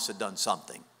did. I must have done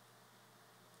something.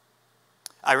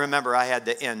 I remember I had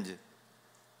to end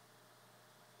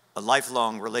a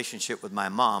lifelong relationship with my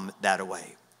mom that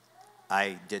way.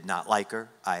 I did not like her.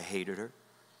 I hated her.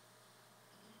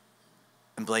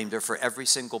 And blamed her for every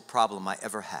single problem I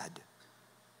ever had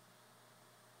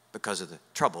because of the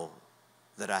trouble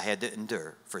that I had to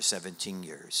endure for 17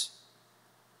 years.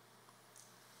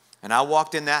 And I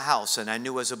walked in that house and I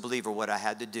knew as a believer what I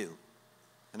had to do.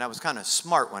 And I was kind of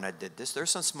smart when I did this.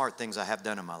 There's some smart things I have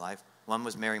done in my life. One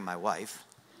was marrying my wife.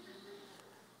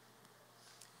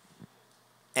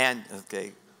 And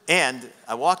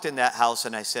I walked in that house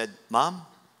and I said, Mom,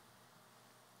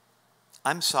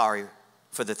 I'm sorry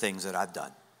for the things that I've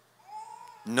done.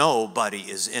 Nobody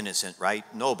is innocent, right?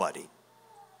 Nobody.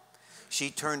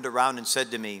 She turned around and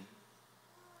said to me,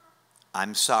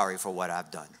 I'm sorry for what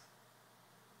I've done.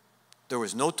 There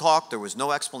was no talk, there was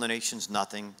no explanations,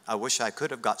 nothing. I wish I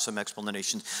could have got some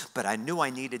explanations, but I knew I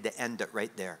needed to end it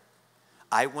right there.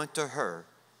 I went to her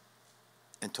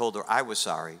and told her I was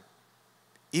sorry,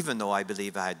 even though I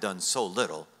believe I had done so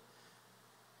little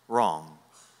wrong.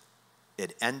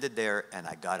 It ended there, and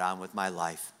I got on with my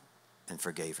life and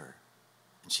forgave her.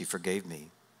 And she forgave me.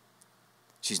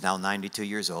 She's now 92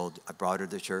 years old. I brought her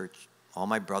to church. All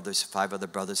my brothers, 5 other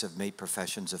brothers, have made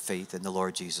professions of faith in the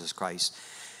Lord Jesus Christ.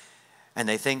 And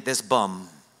they think this bum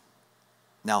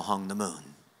now hung the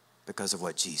moon because of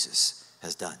what Jesus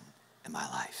has done in my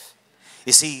life.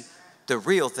 You see, the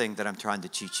real thing that I'm trying to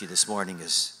teach you this morning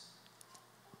is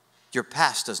your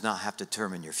past does not have to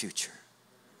determine your future.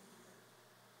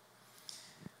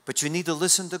 But you need to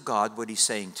listen to God, what he's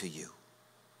saying to you.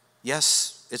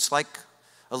 Yes, it's like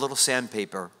a little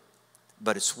sandpaper,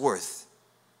 but it's worth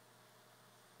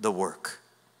the work.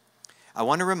 I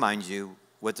want to remind you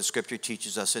what the scripture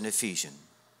teaches us in Ephesians.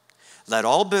 Let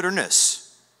all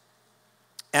bitterness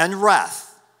and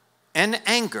wrath and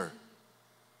anger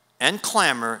and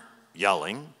clamor,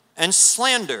 yelling, and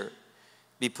slander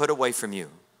be put away from you,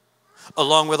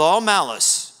 along with all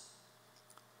malice.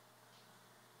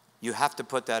 You have to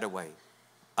put that away.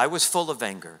 I was full of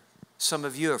anger. Some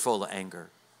of you are full of anger,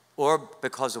 or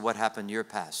because of what happened in your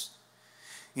past.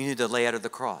 You need to lay out of the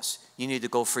cross. You need to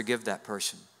go forgive that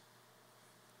person.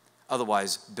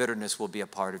 Otherwise, bitterness will be a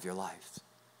part of your life.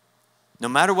 No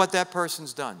matter what that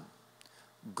person's done,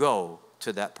 go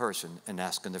to that person and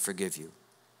ask them to forgive you.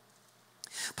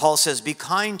 Paul says, be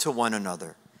kind to one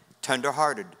another,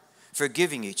 tenderhearted,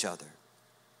 forgiving each other.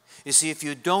 You see, if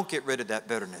you don't get rid of that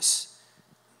bitterness,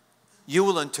 you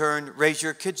will in turn raise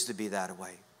your kids to be that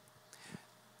way.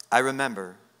 I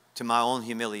remember, to my own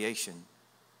humiliation,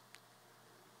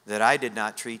 that I did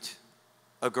not treat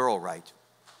a girl right.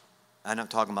 I'm not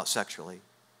talking about sexually.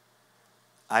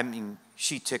 I mean,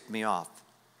 she ticked me off.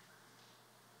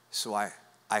 So I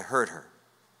hurt her.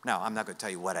 Now, I'm not going to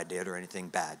tell you what I did or anything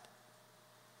bad.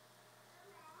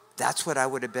 That's what I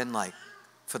would have been like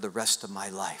for the rest of my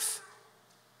life.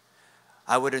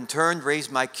 I would in turn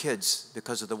raise my kids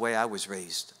because of the way I was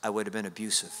raised. I would have been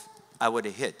abusive. I would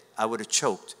have hit. I would have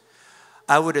choked.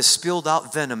 I would have spilled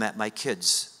out venom at my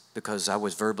kids because I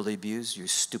was verbally abused. You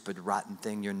stupid, rotten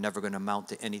thing. You're never going to amount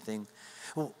to anything.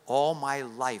 All my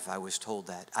life I was told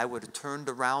that. I would have turned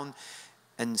around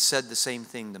and said the same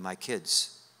thing to my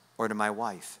kids or to my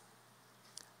wife.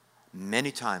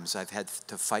 Many times I've had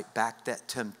to fight back that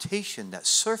temptation that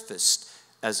surfaced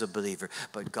as a believer.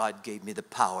 But God gave me the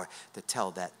power to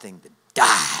tell that thing to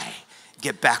die.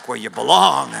 Get back where you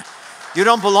belong. You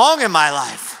don't belong in my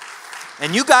life.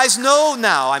 And you guys know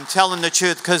now I'm telling the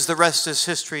truth because the rest is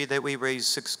history that we raised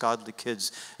 6 godly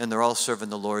kids and they're all serving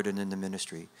the Lord and in the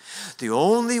ministry. The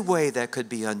only way that could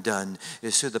be undone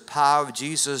is through the power of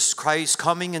Jesus Christ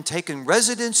coming and taking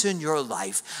residence in your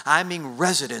life. I mean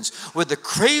residence where the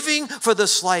craving for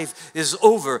this life is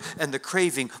over and the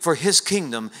craving for his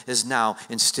kingdom is now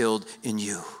instilled in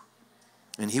you.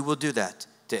 And he will do that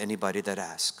to anybody that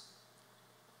asks.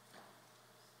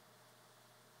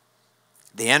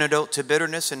 The antidote to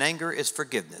bitterness and anger is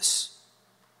forgiveness.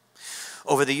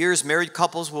 Over the years, married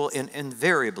couples will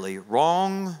invariably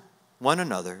wrong one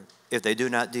another if they do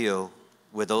not deal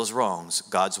with those wrongs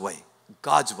God's way.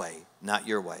 God's way, not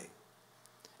your way.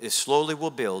 It slowly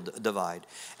will build a divide.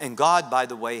 And God, by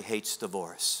the way, hates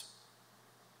divorce.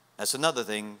 That's another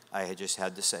thing I just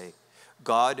had to say.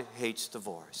 God hates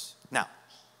divorce. Now,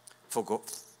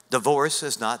 divorce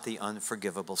is not the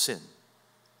unforgivable sin.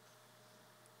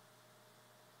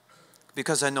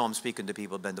 Because I know I'm speaking to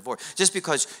people who have been divorced. Just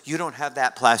because you don't have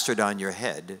that plastered on your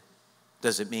head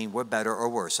doesn't mean we're better or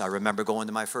worse. I remember going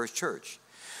to my first church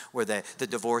where the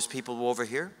divorced people were over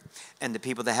here and the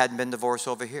people that hadn't been divorced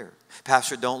over here.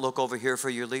 Pastor, don't look over here for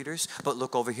your leaders, but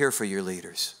look over here for your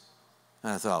leaders.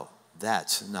 And I thought,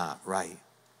 that's not right.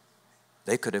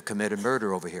 They could have committed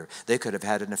murder over here. They could have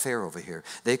had an affair over here.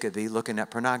 They could be looking at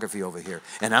pornography over here.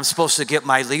 And I'm supposed to get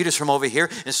my leaders from over here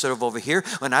instead of over here.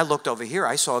 When I looked over here,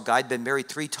 I saw a guy had been married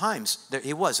 3 times. There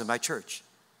he was in my church.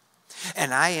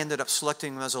 And I ended up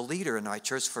selecting him as a leader in my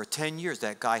church for 10 years.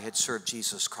 That guy had served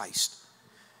Jesus Christ.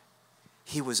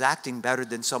 He was acting better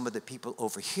than some of the people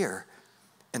over here,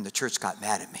 and the church got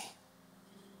mad at me.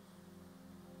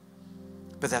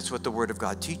 But that's what the Word of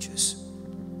God teaches.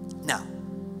 Now,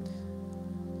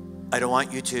 I don't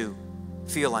want you to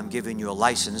feel I'm giving you a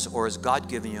license, or is God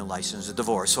giving you a license to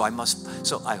divorce? So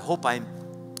I hope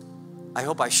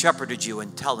I shepherded you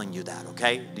in telling you that,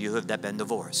 okay? You have been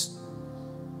divorced.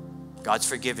 God's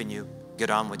forgiven you. Get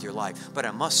on with your life. But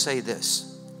I must say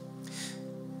this.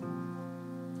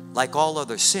 Like all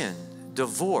other sin,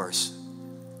 divorce,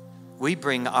 we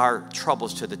bring our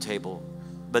troubles to the table,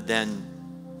 but then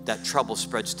that trouble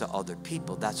spreads to other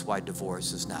people. That's why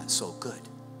divorce is not so good.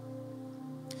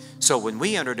 So when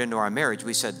we entered into our marriage,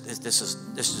 we said, this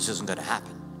isn't going to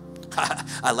happen.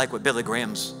 I like what Billy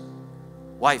Graham's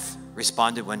wife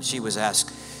responded when she was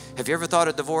asked, have you ever thought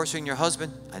of divorcing your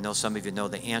husband? I know some of you know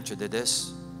the answer to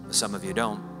this, but some of you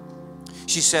don't.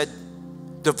 She said,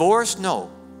 divorce, no.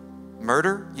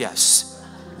 Murder, yes.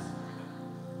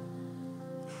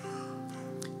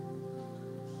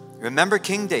 Remember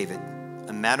King David,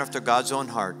 a man after God's own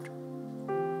heart.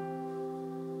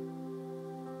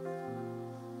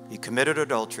 He committed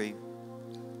adultery,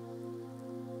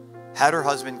 had her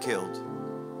husband killed.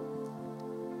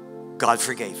 God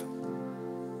forgave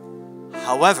him.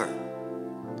 However,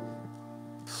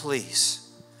 please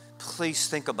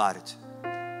think about it.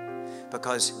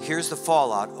 Because here's the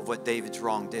fallout of what David's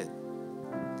wrong did.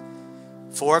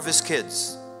 4 of his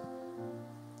kids,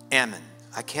 Ammon,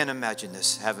 I can't imagine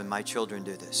this, having my children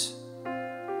do this.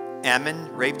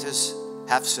 Ammon raped his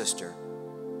half-sister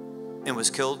and was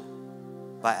killed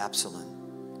by Absalom.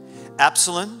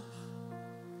 Absalom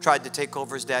tried to take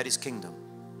over his daddy's kingdom,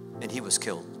 and he was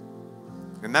killed.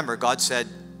 Remember, God said,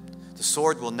 the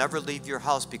sword will never leave your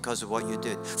house because of what you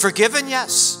did. Forgiven,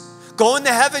 yes. Going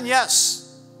to heaven,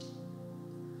 yes.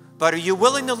 But are you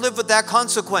willing to live with that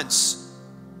consequence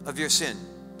of your sin?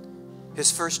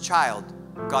 His first child,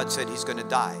 God said he's going to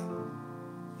die.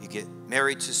 You get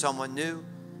married to someone new,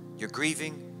 you're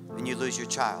grieving, and you lose your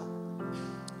child.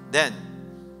 Then,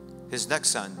 his next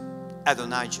son,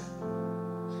 Adonijah.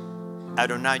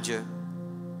 Adonijah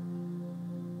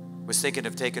was thinking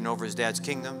of taking over his dad's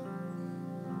kingdom.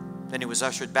 Then he was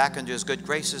ushered back into his good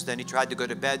graces. Then he tried to go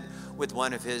to bed with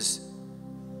one of his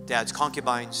dad's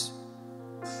concubines,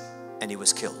 and he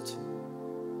was killed.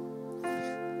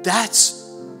 That's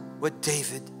what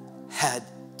David had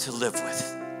to live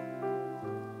with.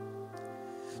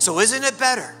 So isn't it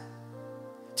better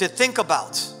to think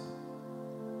about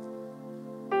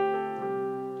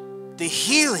the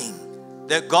healing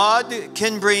that God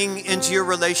can bring into your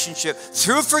relationship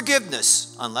through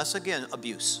forgiveness, unless, again,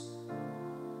 abuse.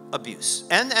 Abuse.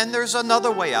 And there's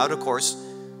another way out, of course.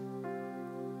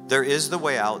 There is the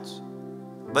way out,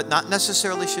 but not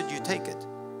necessarily should you take it.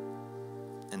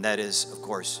 And that is, of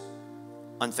course,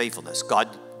 unfaithfulness.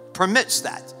 God permits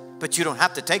that, but you don't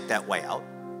have to take that way out.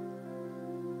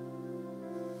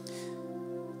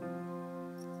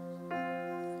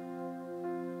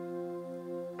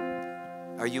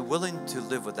 Are you willing to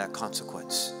live with that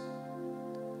consequence?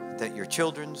 That your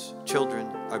children's children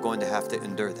are going to have to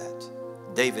endure that.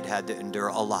 David had to endure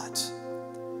a lot.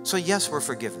 So yes, we're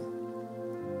forgiven.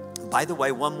 By the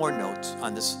way, one more note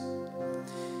on this.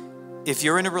 If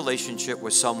you're in a relationship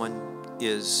where someone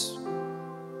is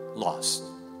lost,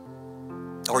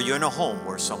 or you're in a home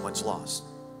where someone's lost,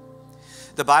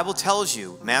 the Bible tells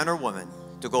you, man or woman,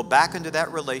 to go back into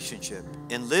that relationship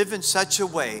and live in such a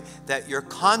way that your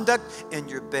conduct and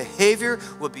your behavior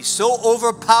will be so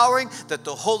overpowering that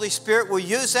the Holy Spirit will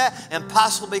use that and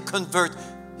possibly convert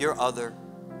your other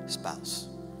spouse,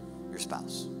 your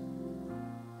spouse.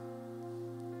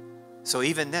 So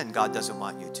even then, God doesn't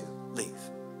want you to leave.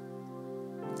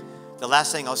 The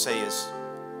last thing I'll say is,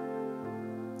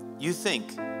 you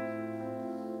think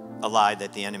a lie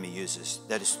that the enemy uses,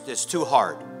 that it's too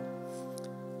hard.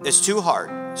 It's too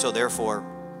hard, so therefore,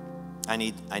 I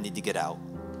need to get out.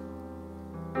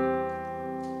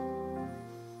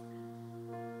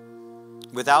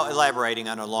 Without elaborating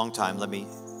on a long time, let me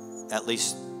at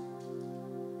least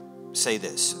say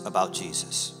this about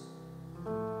Jesus.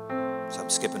 So I'm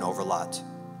skipping over a lot.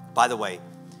 By the way,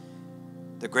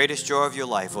 the greatest joy of your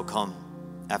life will come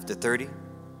after 30,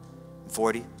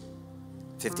 40,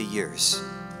 50 years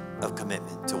of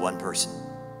commitment to one person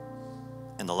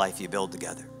and the life you build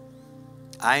together.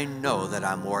 I know that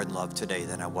I'm more in love today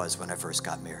than I was when I first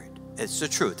got married. It's the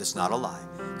truth. It's not a lie.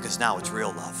 Because now it's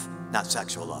real love, not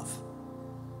sexual love.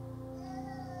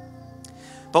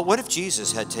 But what if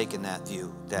Jesus had taken that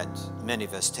view that many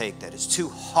of us take, that it's too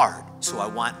hard, so I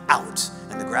want out,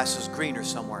 and the grass is greener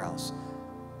somewhere else?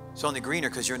 It's only greener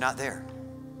because you're not there.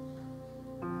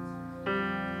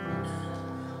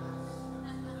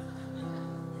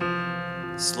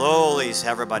 Slowly,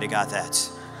 everybody got that.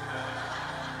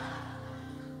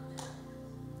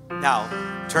 Now,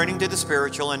 turning to the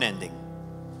spiritual and ending.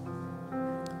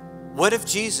 What if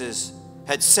Jesus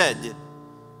had said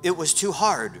it was too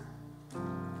hard?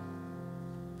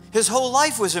 His whole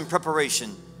life was in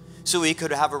preparation so he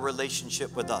could have a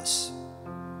relationship with us.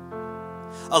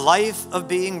 A life of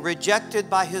being rejected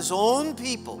by his own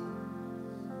people,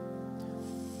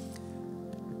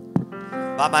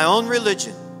 by my own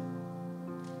religion,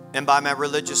 and by my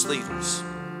religious leaders,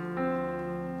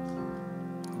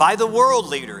 by the world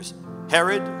leaders,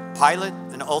 Herod, Pilate,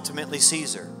 and ultimately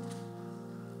Caesar.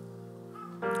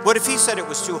 What if he said it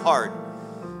was too hard?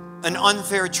 An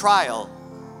unfair trial,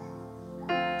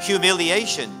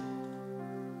 humiliation,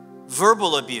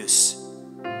 verbal abuse,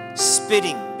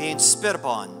 spitting, being spit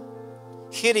upon,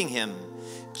 hitting him,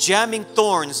 jamming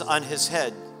thorns on his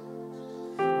head,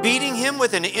 beating him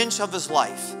with an inch of his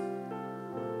life,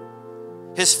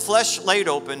 his flesh laid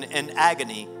open in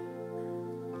agony,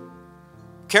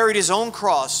 carried his own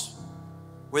cross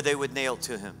where they would nail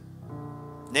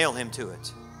him to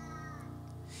it.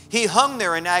 He hung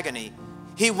there in agony.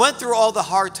 He went through all the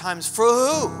hard times for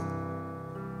who?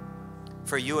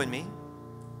 For you and me?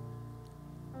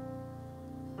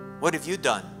 What have you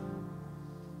done?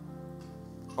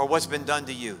 Or what's been done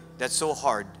to you that's so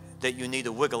hard that you need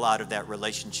to wiggle out of that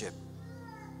relationship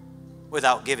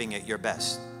without giving it your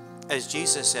best? As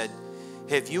Jesus said,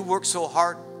 have you worked so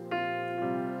hard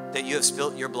that you have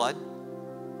spilt your blood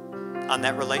on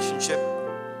that relationship?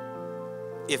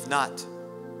 If not,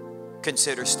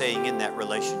 consider staying in that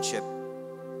relationship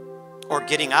or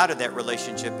getting out of that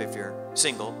relationship if you're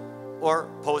single, or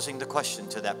posing the question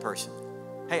to that person.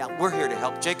 Hey, we're here to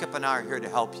help. Jacob and I are here to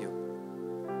help you.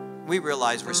 we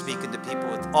realize we're speaking to people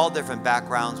with all different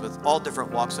backgrounds, with all different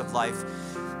walks of life.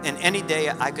 And any day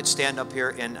I could stand up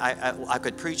here and I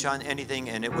could preach on anything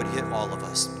and it would hit all of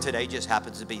us. Today just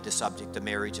happens to be the subject of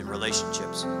marriage and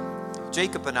relationships.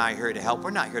 Jacob and I are here to help.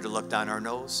 We're not here to look down our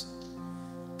nose.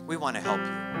 We want to help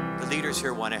you. The leaders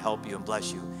here want to help you and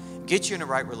bless you. Get you in the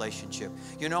right relationship.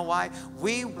 You know why?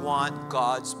 We want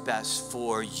God's best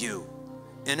for you.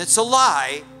 And it's a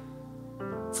lie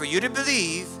for you to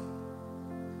believe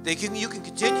that you can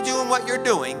continue doing what you're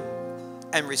doing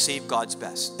and receive God's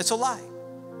best. It's a lie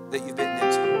that you've bitten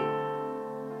into.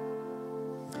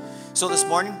 So this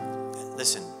morning,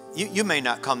 listen, you may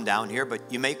not come down here, but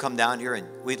you may come down here and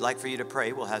we'd like for you to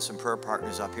pray. We'll have some prayer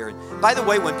partners up here. And by the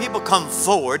way, when people come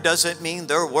forward, doesn't mean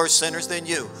they're worse sinners than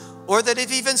you or that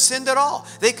they've even sinned at all.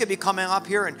 They could be coming up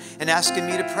here and asking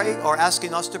me to pray or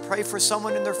asking us to pray for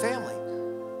someone in their family.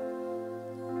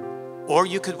 Or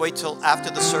you could wait till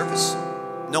after the service,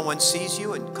 no one sees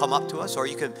you, and come up to us. Or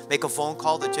you can make a phone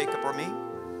call to Jacob or me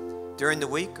during the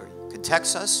week, or you can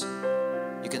text us.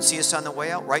 You can see us on the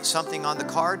way out. Write something on the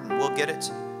card and we'll get it.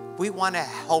 We want to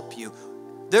help you.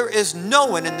 There is no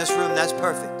one in this room that's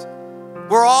perfect.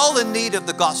 We're all in need of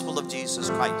the gospel of Jesus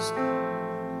Christ.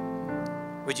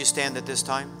 Would you stand at this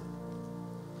time?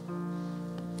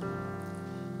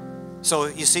 So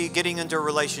you see, getting into a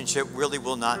relationship really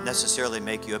will not necessarily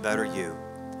make you a better you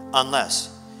unless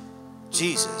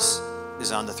Jesus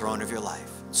is on the throne of your life.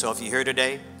 So if you're here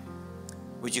today,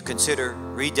 would you consider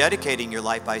rededicating your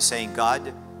life by saying,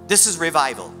 God, this is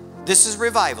revival. This is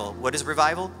revival. What is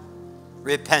revival?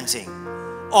 Repenting.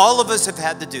 All of us have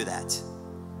had to do that.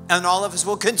 And all of us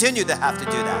will continue to have to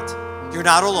do that. You're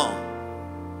not alone.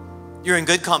 You're in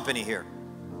good company here.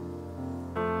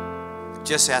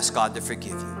 Just ask God to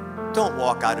forgive you. Don't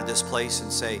walk out of this place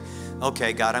and say,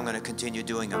 okay, God, I'm going to continue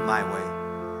doing it my way.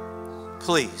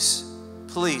 Please,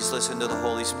 please listen to the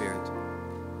Holy Spirit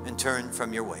and turn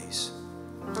from your ways.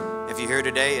 If you're here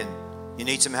today and you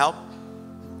need some help,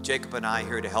 Jacob and I are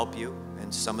here to help you,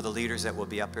 and some of the leaders that will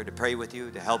be up here to pray with you,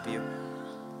 to help you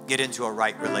get into a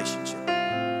right relationship.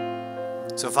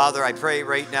 So, Father, I pray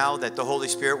right now that the Holy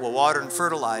Spirit will water and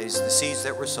fertilize the seeds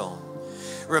that were sown,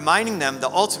 reminding them the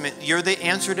ultimate, you're the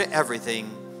answer to everything,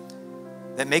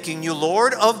 that making you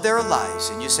Lord of their lives.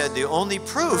 And you said the only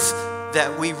proof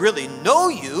that we really know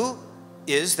you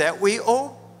is that we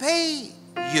obey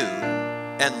you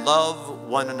and love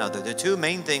one another. The two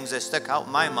main things that stuck out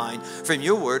in my mind from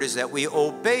your word is that we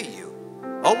obey you.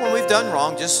 Oh, when we've done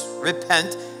wrong, just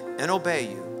repent and obey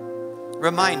you.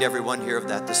 Remind everyone here of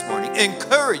that this morning.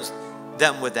 Encourage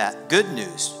them with that good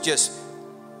news. Just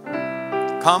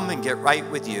come and get right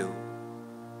with you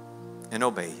and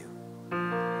obey you.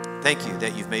 Thank you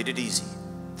that you've made it easy.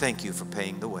 Thank you for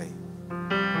paying the way.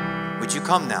 Would you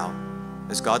come now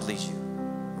as God leads you?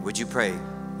 And would you pray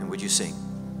and would you sing?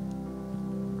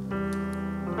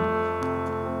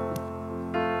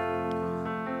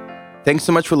 Thanks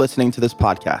so much for listening to this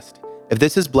podcast. If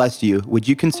this has blessed you, would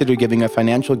you consider giving a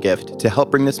financial gift to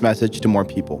help bring this message to more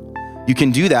people? You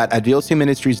can do that at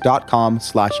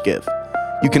vlcministries.com/give.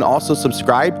 You can also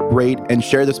subscribe, rate, and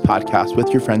share this podcast with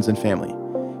your friends and family.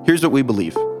 Here's what we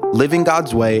believe: living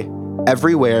God's way,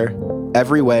 everywhere,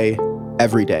 every way,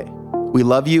 every day. We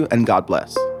love you and God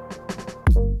bless.